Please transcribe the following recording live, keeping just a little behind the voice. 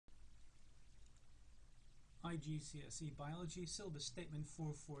Hi GCSE Biology, syllabus statement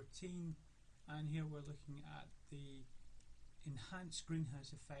 414, and here we're looking at the enhanced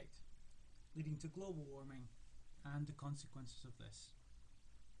greenhouse effect leading to global warming and the consequences of this.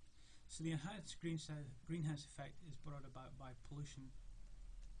 So the enhanced greenhouse effect is brought about by pollution.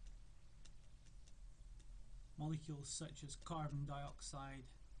 Molecules such as carbon dioxide,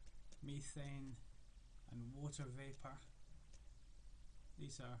 methane and water vapor.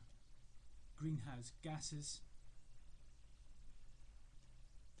 These are greenhouse gases,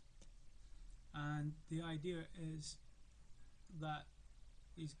 and the idea is that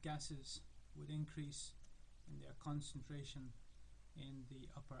these gases would increase in their concentration in the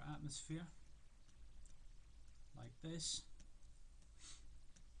upper atmosphere like this,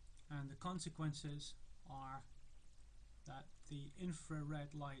 and the consequences are that the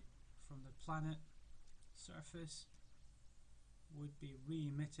infrared light from the planet surface would be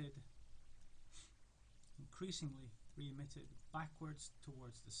re-emitted, increasingly re-emitted backwards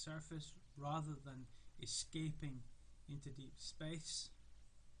towards the surface rather than escaping into deep space,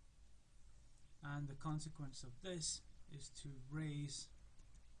 and the consequence of this is to raise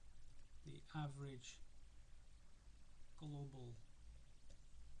the average global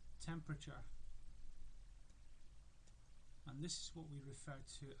temperature, and this is what we refer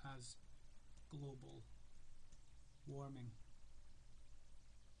to as global warming.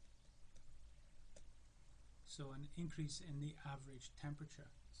 So an increase in the average temperature.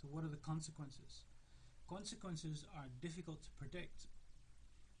 So what are the consequences? Consequences are difficult to predict.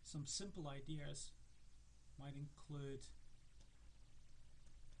 Some simple ideas might include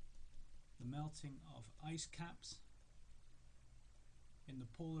the melting of ice caps in the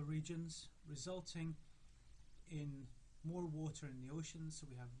polar regions, resulting in more water in the oceans, so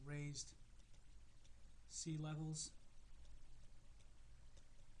we have raised sea levels.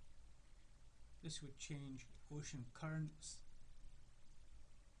 This would change ocean currents.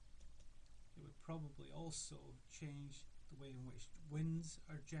 It would probably also change the way in which winds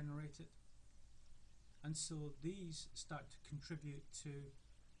are generated. And so these start to contribute to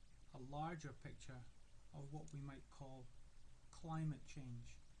a larger picture of what we might call climate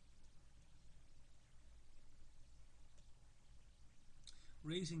change.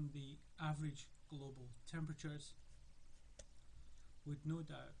 Raising the average global temperatures would no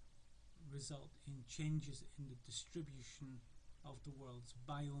doubt result in changes in the distribution of the world's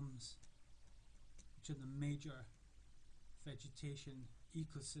biomes, which are the major vegetation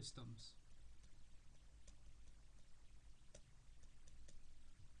ecosystems.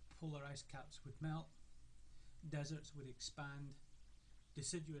 Polar ice caps would melt, deserts would expand,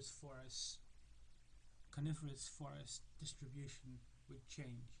 deciduous forests, coniferous forest distribution would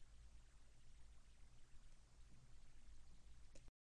change.